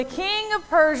the king of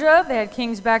Persia, they had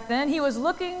kings back then, he was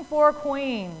looking for a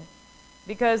queen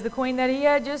because the queen that he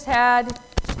had just had,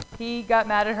 he got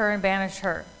mad at her and banished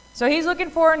her. So he's looking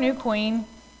for a new queen.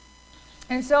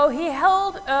 And so he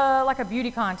held like a beauty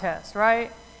contest,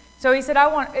 right? So he said,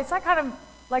 it's like kind of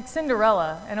like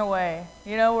Cinderella in a way,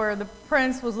 you know, where the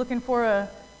prince was looking for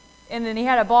and then he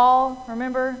had a ball,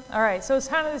 remember? All right, so it's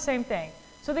kind of the same thing.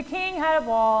 So the king had a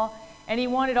ball, and he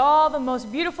wanted all the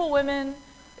most beautiful women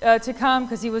to come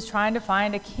because he was trying to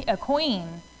find a queen.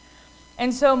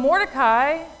 And so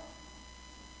Mordecai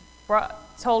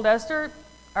told Esther,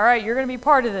 all right, you're going to be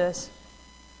part of this.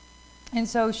 And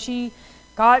so she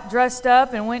got dressed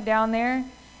up and went down there.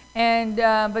 And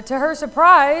but to her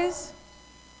surprise,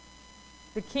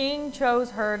 the king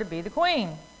chose her to be the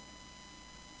queen.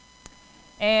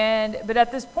 But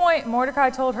at this point, Mordecai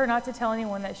told her not to tell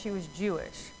anyone that she was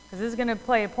Jewish, because this is going to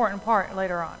play an important part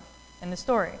later on in the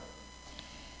story.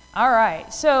 All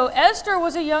right, so Esther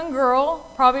was a young girl,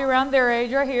 probably around their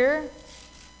age right here.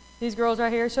 These girls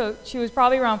right here, so she was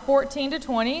probably around 14 to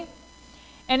 20.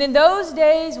 And in those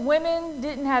days, women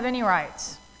didn't have any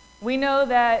rights. We know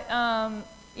that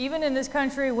even in this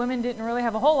country, women didn't really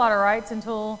have a whole lot of rights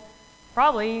until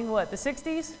probably, the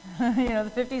 60s?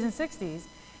 The 50s and 60s.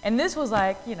 And this was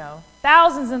like,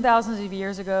 thousands and thousands of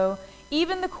years ago.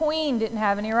 Even the queen didn't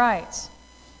have any rights.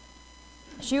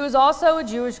 She was also a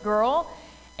Jewish girl,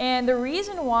 and the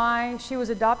reason why she was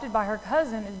adopted by her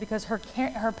cousin is because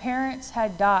her parents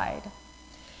had died.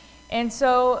 And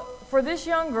so for this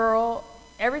young girl,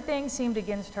 everything seemed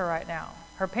against her right now.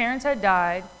 Her parents had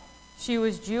died. She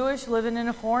was Jewish, living in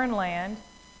a foreign land.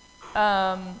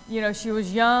 She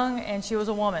was young and she was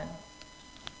a woman.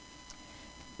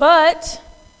 But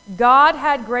God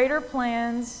had greater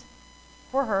plans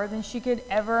for her than she could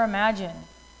ever imagine.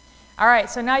 All right,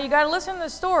 so now you got to listen to the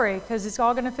story because it's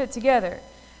all going to fit together.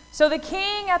 So the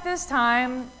king at this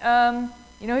time,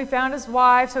 he found his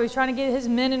wife, so he's trying to get his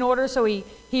men in order. So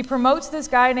he promotes this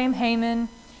guy named Haman,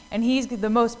 and he's the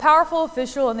most powerful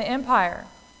official in the empire.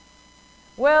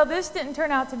 Well, this didn't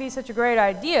turn out to be such a great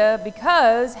idea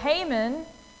because Haman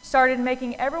started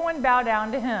making everyone bow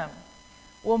down to him.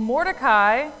 Well,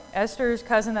 Mordecai, Esther's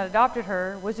cousin that adopted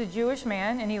her, was a Jewish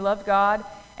man, and he loved God,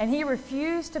 and he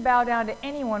refused to bow down to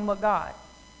anyone but God.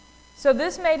 So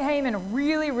this made Haman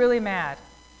really, really mad.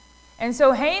 And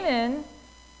so Haman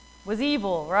was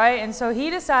evil, right? And so he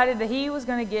decided that he was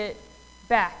going to get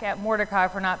back at Mordecai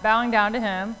for not bowing down to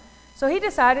him. So he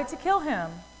decided to kill him.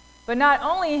 But not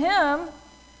only him,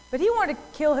 but he wanted to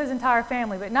kill his entire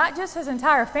family. But not just his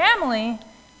entire family,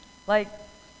 like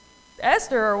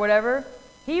Esther or whatever.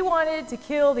 He wanted to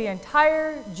kill the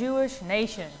entire Jewish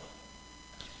nation.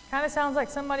 Kind of sounds like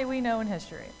somebody we know in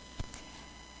history.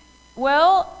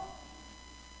 Well,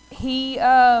 he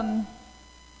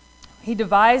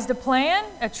devised a plan,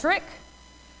 a trick,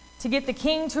 to get the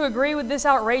king to agree with this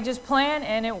outrageous plan,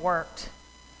 and it worked.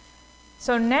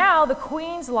 So now the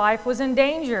queen's life was in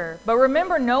danger. But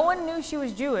remember, no one knew she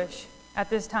was Jewish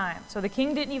at this time. So the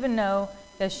king didn't even know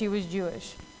that she was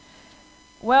Jewish.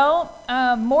 Well,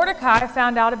 Mordecai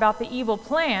found out about the evil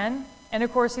plan, and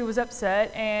of course he was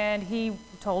upset, and he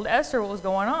told Esther what was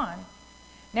going on.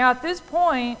 Now at this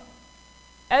point,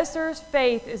 Esther's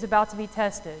faith is about to be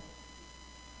tested.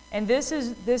 And this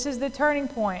is the turning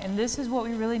point, and this is what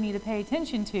we really need to pay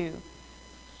attention to.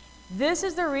 This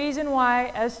is the reason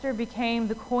why Esther became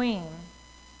the queen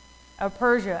of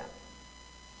Persia.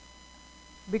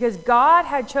 Because God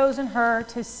had chosen her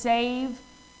to save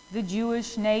the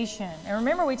Jewish nation. And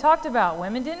remember, we talked about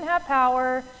women didn't have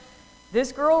power.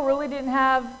 This girl really didn't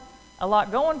have a lot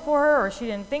going for her, or she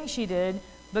didn't think she did.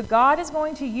 But God is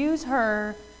going to use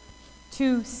her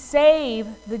to save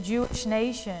the Jewish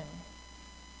nation.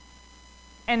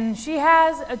 And she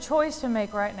has a choice to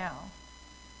make right now.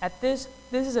 This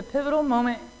is a pivotal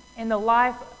moment in the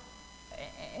life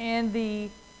and the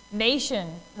nation,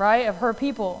 right, of her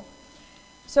people.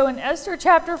 So in Esther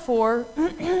chapter 4,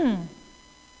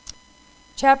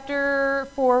 chapter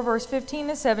 4, verse 15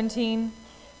 to 17,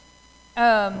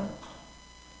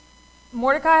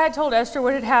 Mordecai had told Esther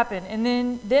what had happened. And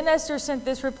then Esther sent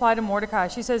this reply to Mordecai.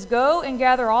 She says, "Go and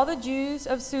gather all the Jews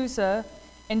of Susa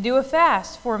and do a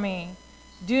fast for me.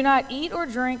 Do not eat or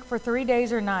drink for 3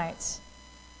 days or nights.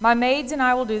 My maids and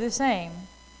I will do the same.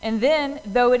 And then,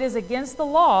 though it is against the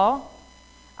law,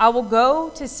 I will go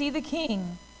to see the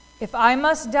king. If I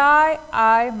must die,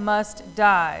 I must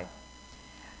die."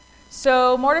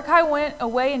 So Mordecai went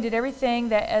away and did everything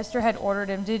that Esther had ordered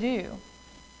him to do.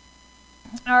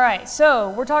 All right, so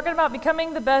we're talking about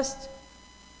becoming the best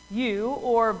you,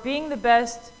 or being the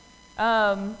best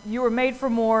You were made for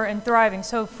more and thriving.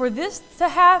 So for this to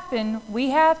happen,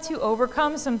 we have to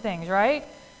overcome some things, right?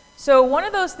 So one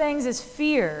of those things is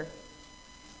fear.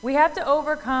 We have to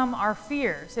overcome our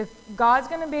fears if God's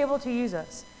going to be able to use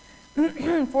us.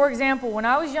 For example, when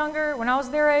I was younger, when I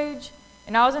was their age,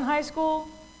 and I was in high school,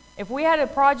 if we had a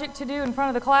project to do in front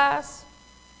of the class,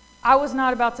 I was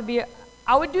not about to be,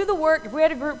 I would do the work. If we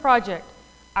had a group project,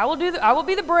 I will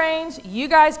be the brains, you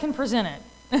guys can present it.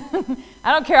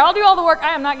 I don't care, I'll do all the work.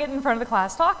 I am not getting in front of the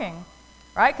class talking,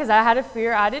 right? Because I had a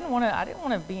fear, I didn't want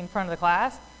to be in front of the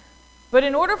class. But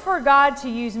in order for God to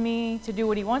use me to do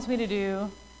what he wants me to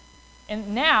do,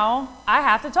 and now I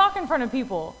have to talk in front of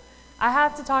people. I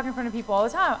have to talk in front of people all the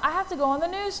time. I have to go on the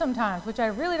news sometimes, which I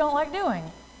really don't like doing.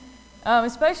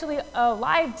 Especially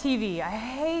live TV. I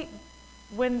hate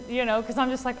when, because I'm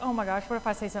just like, oh my gosh, what if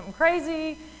I say something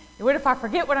crazy? What if I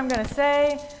forget what I'm going to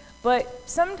say? But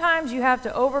sometimes you have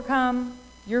to overcome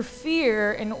your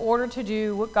fear in order to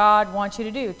do what God wants you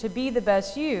to do, to be the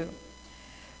best you.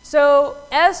 So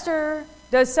Esther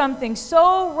does something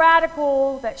so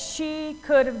radical that she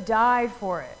could have died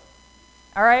for it.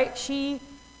 All right?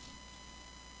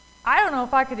 I don't know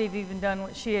if I could have even done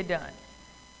what she had done.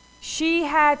 She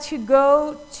had to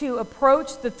go to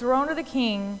approach the throne of the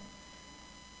king,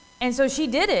 and so she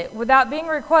did it without being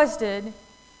requested,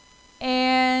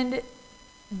 and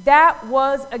that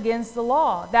was against the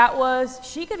law.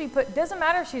 She could be put, doesn't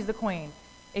matter if she's the queen.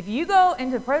 If you go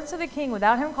into the presence of the king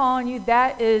without him calling you,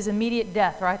 that is immediate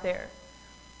death right there.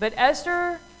 But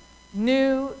Esther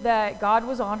knew that God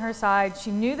was on her side.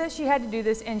 She knew that she had to do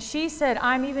this, and she said,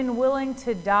 I'm even willing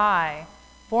to die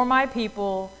for my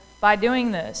people by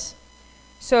doing this.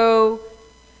 So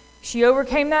she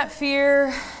overcame that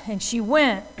fear, and she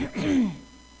went.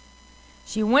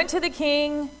 She went to the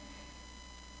king,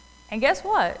 and guess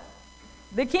what?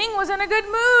 The king was in a good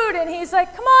mood, and he's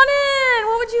like, come on in.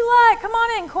 What would you like? Come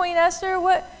on in, Queen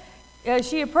Esther.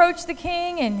 She approached the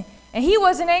king, and he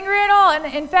wasn't angry at all.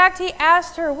 And in fact, he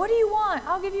asked her, what do you want?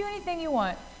 I'll give you anything you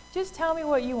want. Just tell me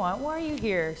what you want. Why are you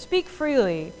here? Speak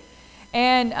freely.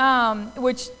 And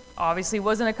which obviously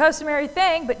wasn't a customary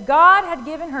thing, but God had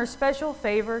given her special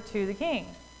favor to the king.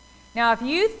 Now, if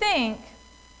you think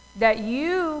that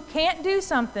you can't do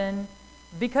something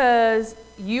because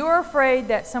you're afraid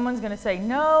that someone's going to say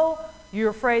no, you're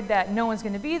afraid that no one's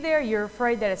going to be there, you're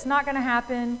afraid that it's not going to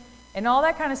happen, and all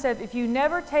that kind of stuff, if you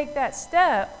never take that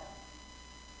step,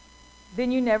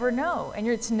 then you never know, and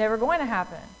it's never going to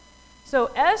happen. So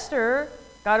Esther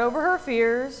got over her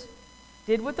fears,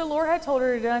 did what the Lord had told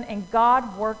her to do, and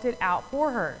God worked it out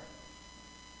for her.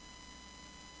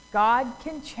 God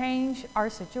can change our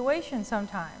situation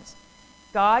sometimes.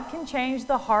 God can change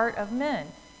the heart of men.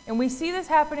 And we see this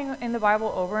happening in the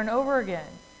Bible over and over again.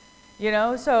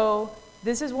 So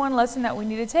this is one lesson that we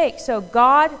need to take. So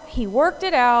God, he worked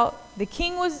it out. The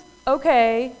king was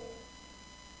okay.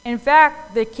 In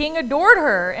fact, the king adored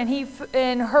her,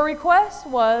 and her request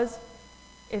was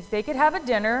if they could have a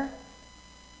dinner,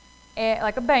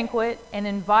 like a banquet, and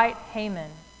invite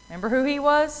Haman. Remember who he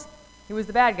was? He was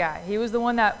the bad guy. He was the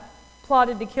one that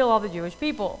plotted to kill all the Jewish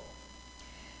people.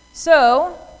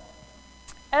 So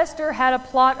Esther had a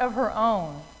plot of her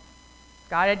own.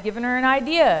 God had given her an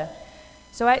idea.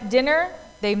 So at dinner,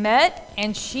 they met,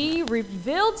 and she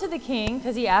revealed to the king,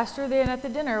 because he asked her then at the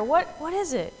dinner, what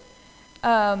is it?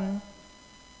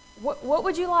 What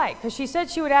would you like? Because she said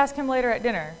she would ask him later at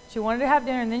dinner. She wanted to have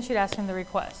dinner, and then she'd ask him the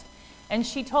request. And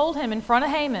she told him in front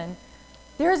of Haman,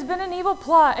 there has been an evil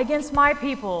plot against my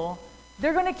people.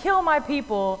 They're going to kill my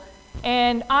people,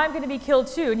 and I'm going to be killed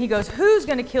too. And he goes, who's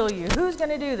going to kill you? Who's going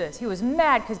to do this? He was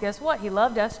mad because guess what? He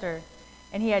loved Esther,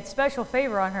 and he had special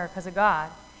favor on her because of God.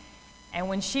 And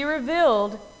when she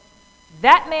revealed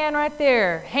that man right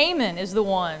there, Haman is the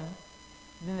one,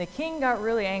 then the king got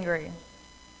really angry.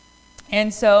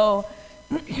 And so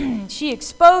she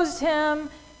exposed him.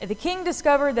 The king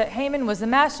discovered that Haman was the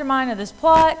mastermind of this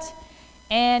plot.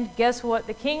 And guess what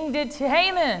the king did to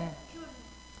Haman?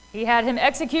 He had him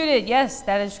executed. Yes,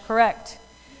 that is correct.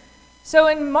 So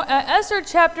in Esther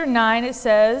chapter 9, it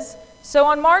says, so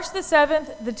on March the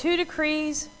 7th, the 2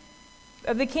 decrees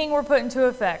of the king were put into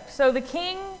effect. So the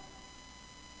king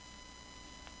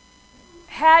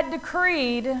had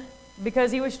decreed,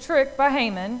 because he was tricked by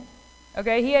Haman,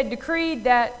 okay, he had decreed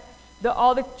that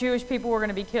all the Jewish people were going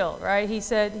to be killed, right? He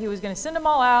said he was going to send them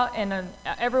all out, and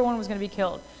everyone was going to be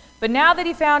killed. But now that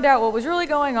he found out what was really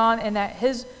going on, and that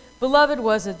his beloved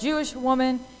was a Jewish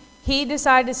woman, he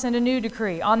decided to send a new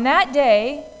decree. On that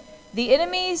day, the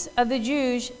enemies of the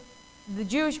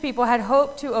Jewish people had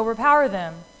hoped to overpower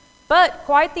them. But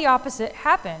quite the opposite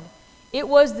happened. It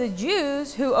was the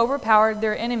Jews who overpowered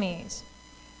their enemies.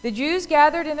 The Jews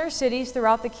gathered in their cities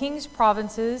throughout the king's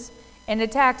provinces and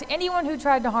attacked anyone who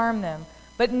tried to harm them.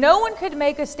 But no one could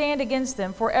make a stand against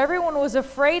them, for everyone was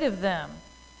afraid of them.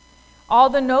 All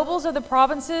the nobles of the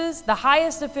provinces, the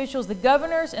highest officials, the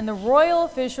governors, and the royal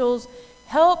officials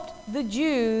helped the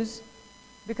Jews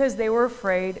because they were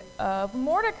afraid of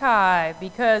Mordecai.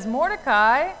 Because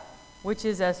Mordecai, which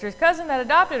is Esther's cousin that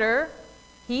adopted her,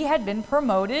 he had been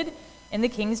promoted in the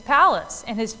king's palace,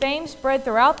 and his fame spread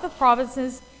throughout the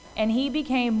provinces, and he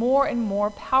became more and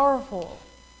more powerful.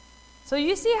 So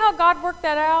you see how God worked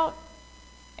that out?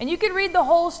 And you could read the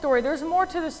whole story. There's more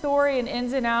to the story and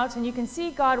ins and outs, and you can see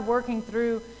God working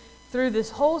through this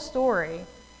whole story.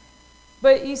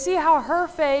 But you see how her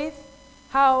faith,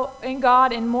 how in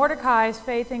God, and Mordecai's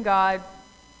faith in God,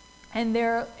 and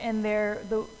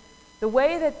the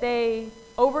way that they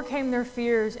overcame their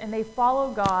fears and they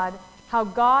followed God, how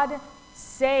God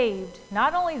saved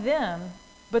not only them,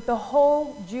 but the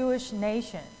whole Jewish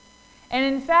nation.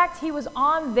 And in fact, he was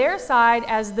on their side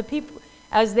as the people,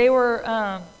 as they were,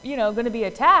 going to be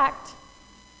attacked.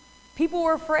 People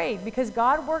were afraid because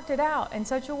God worked it out in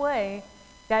such a way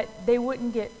that they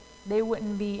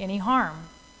wouldn't be any harm.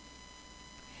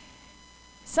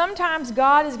 Sometimes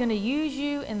God is going to use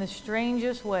you in the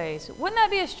strangest ways. Wouldn't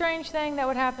that be a strange thing that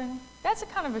would happen? That's a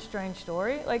kind of a strange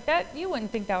story. Like that, you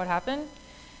wouldn't think that would happen.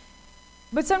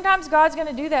 But sometimes God's going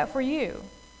to do that for you.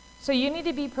 So you need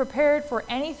to be prepared for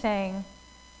anything.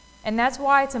 And that's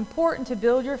why it's important to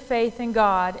build your faith in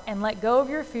God and let go of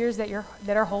your fears that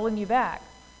are holding you back.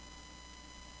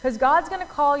 Because God's going to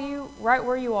call you right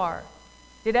where you are.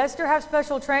 Did Esther have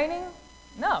special training?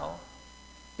 No.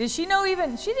 Did she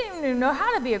she didn't even know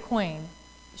how to be a queen.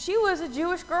 She was a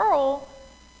Jewish girl,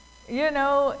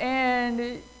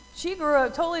 and she grew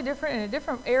up totally different in a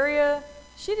different area.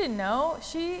 She didn't know.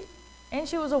 She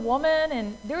was a woman,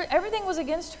 and everything was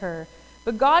against her.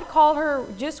 But God called her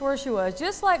just where she was,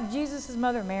 just like Jesus'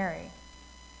 mother Mary.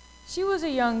 She was a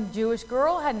young Jewish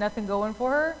girl, had nothing going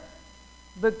for her,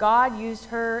 but God used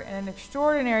her in an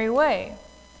extraordinary way.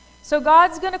 So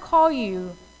God's going to call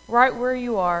you right where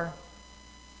you are.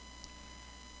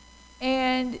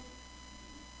 And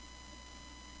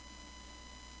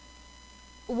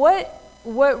what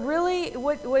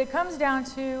it comes down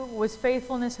to was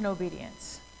faithfulness and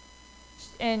obedience.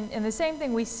 And the same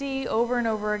thing we see over and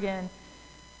over again.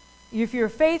 If you're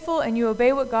faithful and you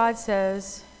obey what God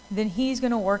says, then He's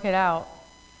going to work it out.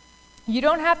 You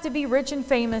don't have to be rich and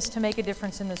famous to make a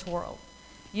difference in this world.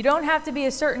 You don't have to be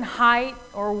a certain height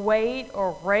or weight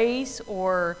or race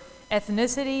or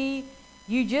ethnicity.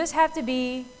 You just have to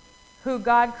be who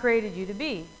God created you to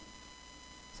be.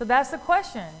 So that's the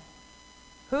question.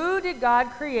 Who did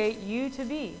God create you to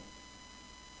be?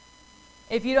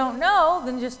 If you don't know,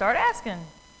 then just start asking.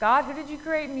 God, who did you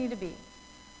create me to be?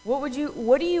 What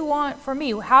do you want from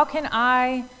me? How can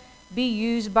I be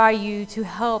used by you to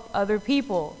help other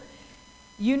people?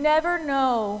 You never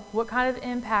know what kind of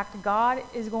impact God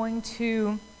is going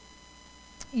to,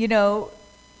 use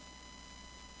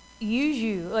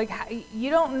you. Like, you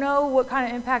don't know what kind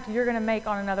of impact you're going to make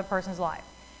on another person's life.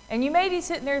 And you may be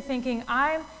sitting there thinking,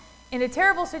 I'm in a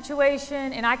terrible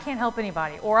situation and I can't help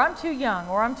anybody, or I'm too young,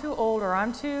 or I'm too old, or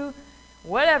I'm too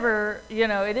whatever,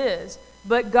 it is.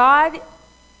 But God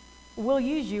will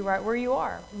use you right where you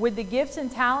are with the gifts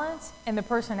and talents and the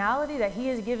personality that He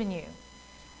has given you.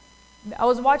 I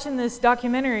was watching this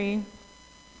documentary,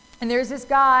 and there's this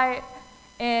guy,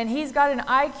 and he's got an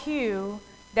IQ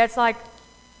that's like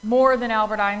more than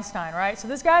Albert Einstein, right? So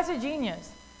this guy's a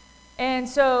genius. And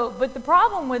so, but the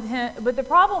problem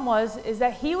is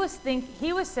that he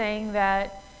was saying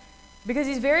that because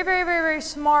he's very, very, very, very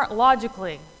smart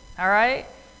logically, all right?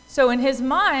 So in his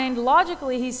mind,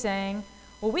 logically, he's saying,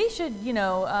 well, we should,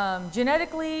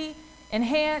 genetically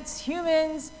enhance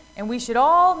humans, and we should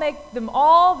all make them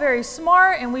all very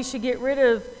smart, and we should get rid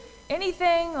of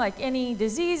anything like any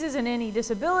diseases and any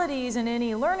disabilities and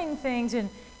any learning things, and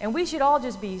we should all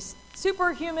just be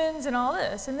superhumans and all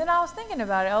this. And then I was thinking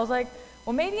about it. I was like,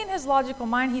 well, maybe in his logical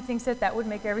mind, he thinks that would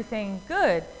make everything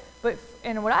good.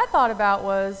 And what I thought about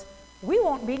was, we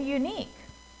won't be unique.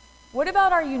 What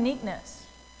about our uniqueness?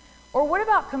 Or what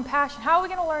about compassion? How are we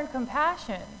going to learn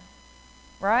compassion?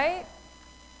 Right?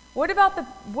 What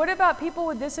about people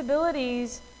with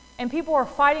disabilities and people are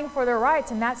fighting for their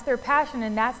rights, and that's their passion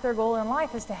and that's their goal in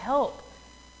life, is to help?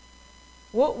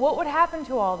 What would happen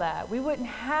to all that? We wouldn't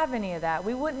have any of that.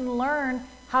 We wouldn't learn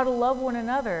how to love one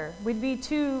another. We'd be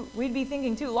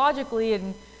thinking too logically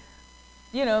and,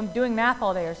 doing math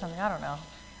all day or something. I don't know.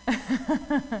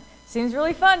 Seems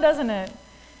really fun, doesn't it?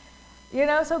 You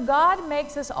know, so God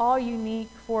makes us all unique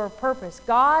for a purpose.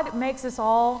 God makes us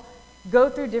all go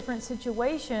through different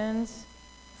situations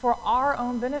for our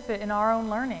own benefit and our own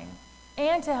learning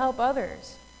and to help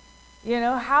others. You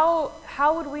know,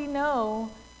 how would we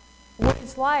know what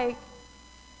it's like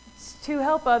to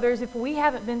help others if we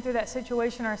haven't been through that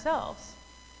situation ourselves?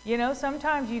 You know,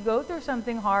 sometimes you go through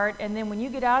something hard, and then when you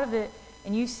get out of it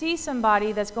and you see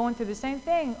somebody that's going through the same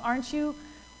thing,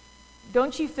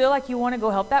 don't you feel like you want to go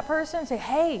help that person? Say,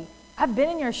 hey, I've been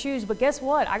in your shoes, but guess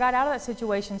what? I got out of that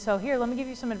situation, so here, let me give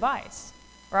you some advice,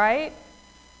 right?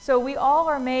 So we all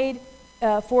are made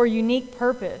for a unique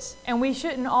purpose, and we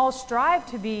shouldn't all strive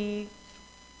to be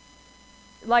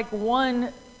like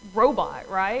one robot,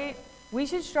 right? We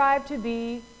should strive to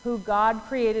be who God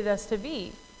created us to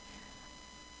be.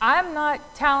 I'm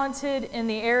not talented in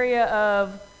the area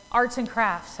of arts and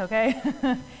crafts, okay?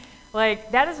 Like,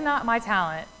 that is not my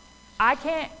talent. I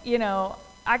can't,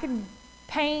 I can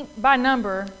paint by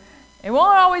number. It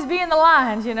won't always be in the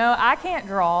lines, I can't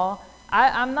draw.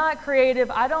 I'm not creative.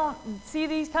 I don't see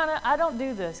these I don't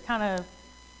do this kind of,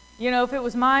 if it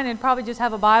was mine, it'd probably just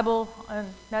have a Bible,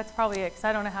 and that's probably it, because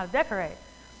I don't know how to decorate.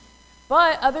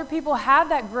 But other people have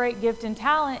that great gift and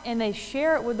talent, and they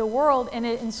share it with the world, and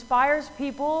it inspires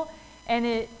people, and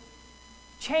it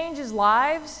changes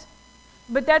lives.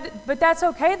 But that's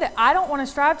okay. That I don't want to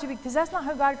strive to be, because that's not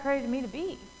who God created me to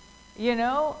be.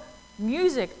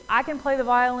 Music. I can play the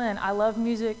violin. I love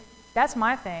music. That's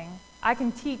my thing. I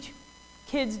can teach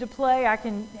kids to play. I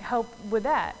can help with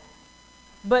that.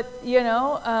 But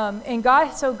and God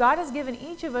has given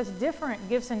each of us different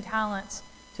gifts and talents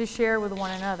to share with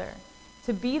one another.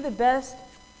 To be the best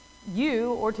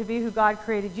you, or to be who God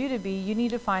created you to be, you need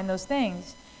to find those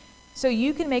things so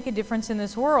you can make a difference in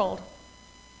this world.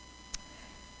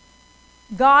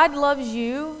 God loves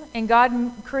you, and God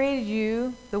created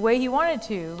you the way He wanted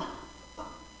to.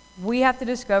 We have to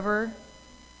discover,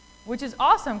 which is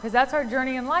awesome, because that's our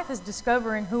journey in life, is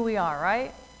discovering who we are,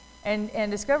 right? And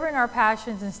discovering our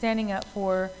passions and standing up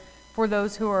for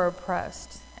those who are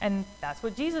oppressed. And that's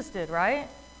what Jesus did, right?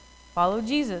 Follow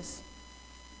Jesus.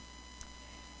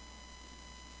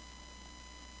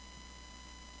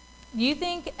 Do you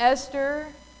think Esther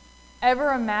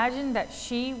ever imagined that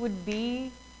she would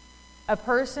be a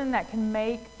person that can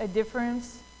make a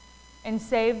difference and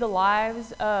save the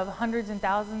lives of hundreds and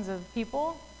thousands of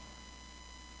people?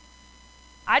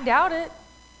 I doubt it.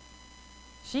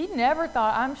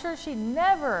 I'm sure she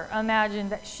never imagined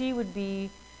that she would be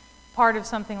part of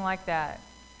something like that.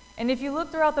 And if you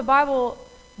look throughout the Bible,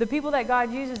 the people that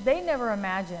God uses, they never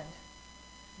imagined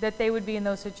that they would be in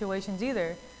those situations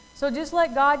either. So just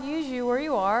let God use you where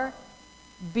you are.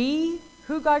 Be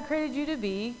who God created you to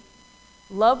be.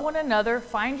 Love one another.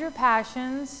 Find your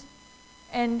passions.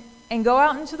 And go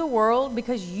out into the world,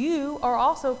 because you are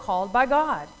also called by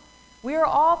God. We are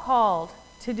all called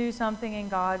to do something in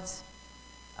God's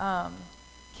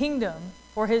kingdom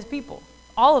for His people.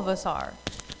 All of us are.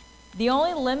 The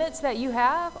only limits that you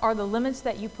have are the limits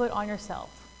that you put on yourself.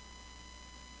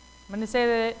 I'm going to say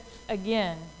that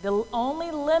again. The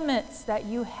only limits that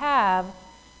you have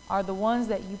are the ones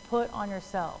that you put on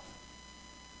yourself.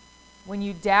 When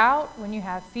you doubt, when you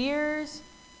have fears,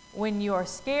 when you are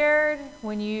scared,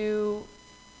 when you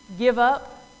give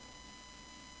up,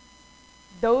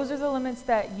 those are the limits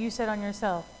that you set on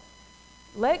yourself.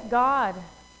 Let God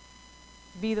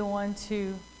be the one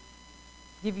to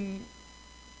give you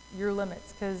your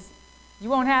limits, because you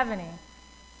won't have any.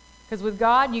 Because with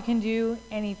God, you can do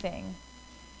anything.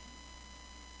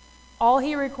 All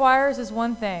He requires is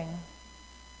one thing: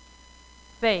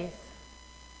 faith.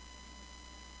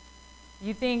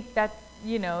 You think that,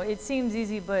 it seems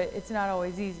easy, but it's not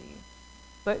always easy.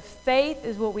 But faith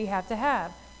is what we have to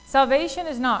have. Salvation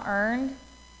is not earned.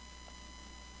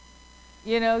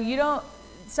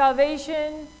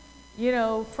 Salvation,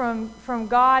 from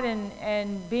God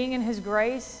and being in His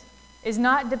grace is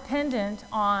not dependent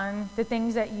on the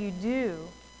things that you do.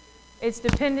 It's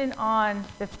dependent on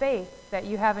the faith that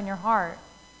you have in your heart.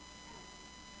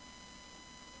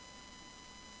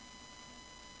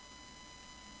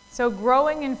 So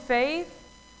growing in faith,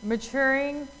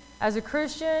 maturing as a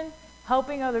Christian,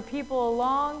 helping other people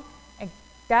along, and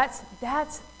that's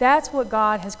what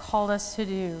God has called us to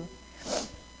do.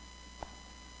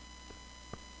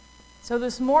 So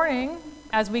this morning,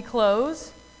 as we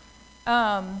close,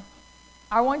 I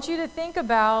want you to think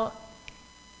about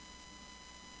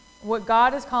what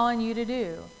God is calling you to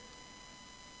do.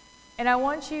 And I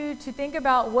want you to think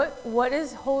about what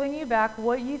is holding you back,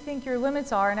 what you think your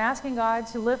limits are, and asking God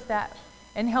to lift that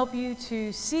and help you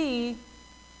to see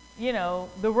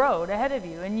the road ahead of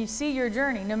you, and you see your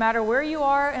journey, no matter where you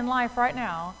are in life right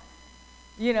now,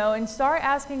 and start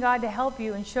asking God to help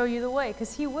you and show you the way,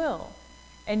 because He will.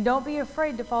 And don't be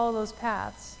afraid to follow those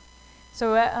paths.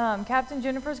 So Captain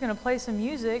Jennifer is going to play some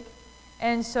music,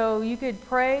 and so you could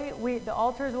pray. The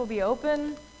altars will be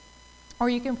open, or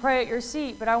you can pray at your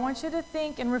seat. But I want you to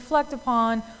think and reflect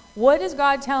upon, what is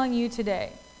God telling you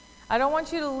today? I don't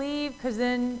want you to leave, because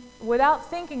then without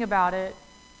thinking about it,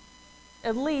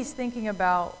 at least thinking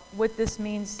about what this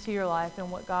means to your life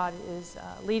and what God is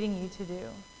leading you to do.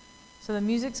 So the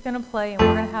music's going to play, and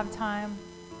we're going to have time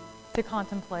to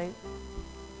contemplate.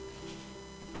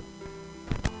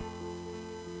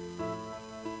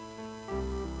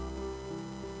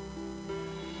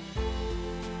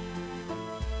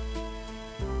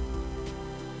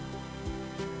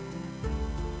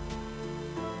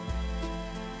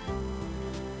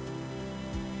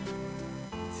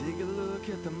 Take a look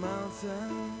at the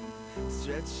mountain,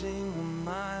 stretching a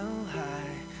mile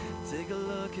high. Take a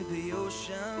look at the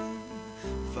ocean,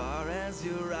 far as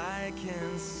your eye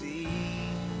can see.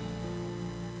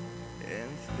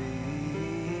 And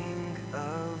think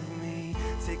of me.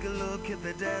 Take a look at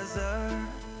the desert.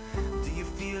 Do you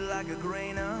feel like a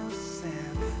grain of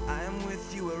sand? I am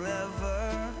with you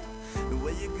wherever.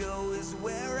 Where you go is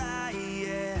where I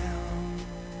am.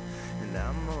 And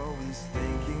I'm always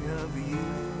thinking of you.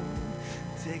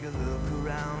 Take a look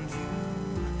around you.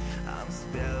 I'm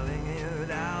spelling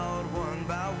it out one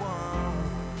by one.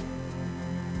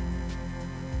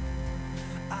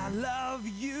 I love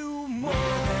you more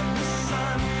than the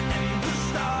sun and the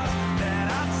stars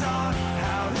that I taught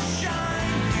how to shine.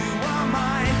 You are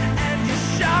mine and you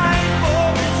shine for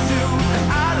me too.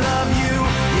 I love you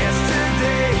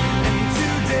yesterday and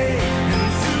today and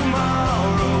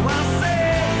tomorrow. I'll say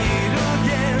it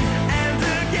again and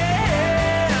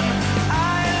again.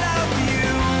 I love you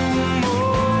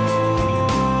more.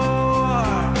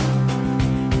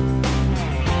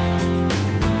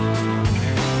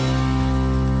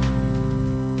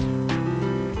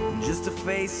 Just a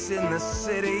face in the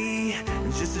city,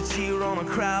 just a tear on a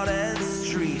crowded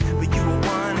street. But you were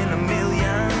one in a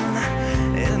million,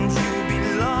 and you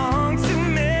belong to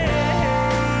me.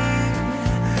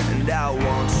 And I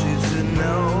want you to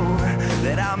know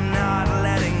that I'm not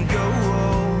letting go,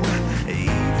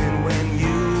 even when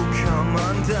you come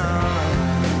undone.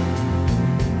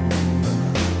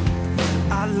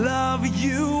 I love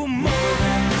you more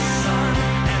than the sun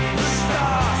and the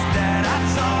stars that I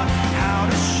taught how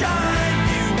to shine.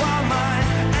 You are mine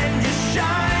and you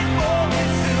shine for me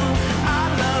too. I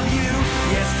love you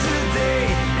yesterday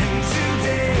and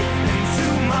today and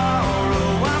tomorrow.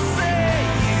 I'll say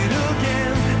it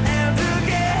again and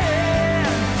again.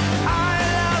 I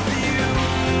love you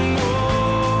more.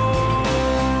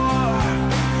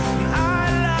 I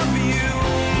love you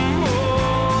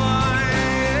more.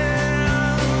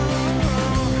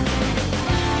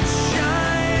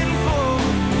 Shine for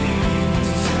me. You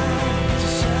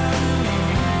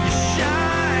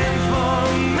shine for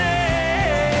me.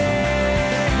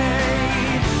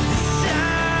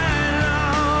 Shine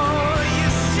on, you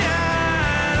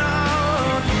shine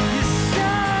on, you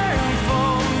shine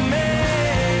for me.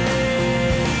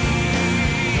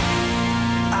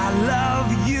 I love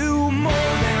you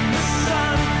more than the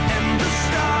sun and the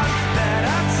stars that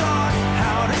I taught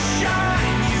how to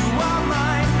shine. You are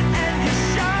mine and you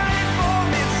shine for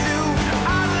me too.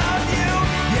 I love you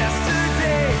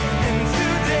yesterday and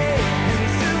today and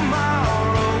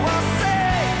tomorrow. I'll say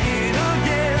it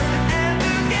again and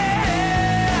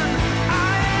again.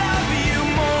 I love you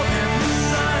more than the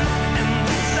sun and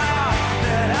the stars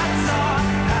that I taught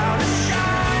how to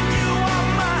shine. You are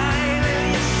mine and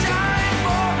you shine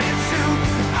for me too.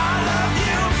 I love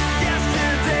you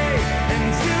yesterday and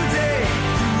today,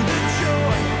 through the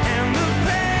joy and the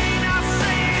pain. I'll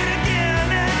say it again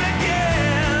and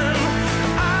again.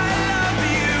 I love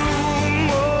you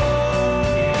more.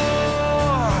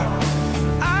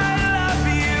 I love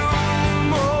you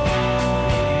more.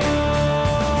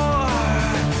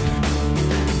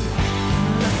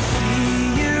 I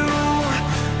see you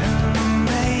and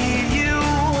made you,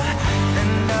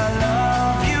 and I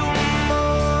love you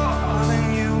more than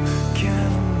you can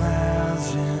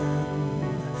imagine,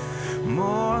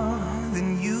 more than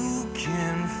you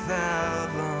can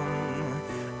fathom.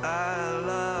 I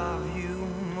love you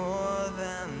more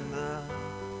than the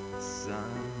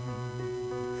sun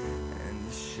and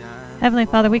the shine. Heavenly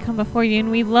Father, we come before you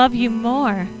and we love you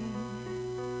more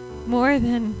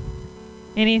than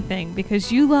anything,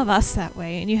 because you love us that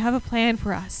way and you have a plan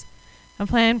for us, a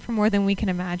plan for more than we can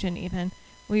imagine even.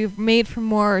 We were made for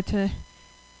more, to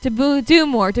do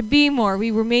more, to be more.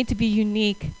 We were made to be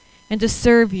unique and to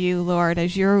serve you, Lord,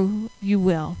 as you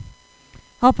will.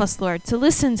 Help us, Lord, to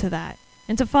listen to that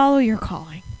and to follow your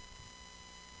calling.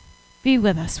 Be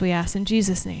with us, we ask in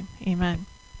Jesus' name. Amen.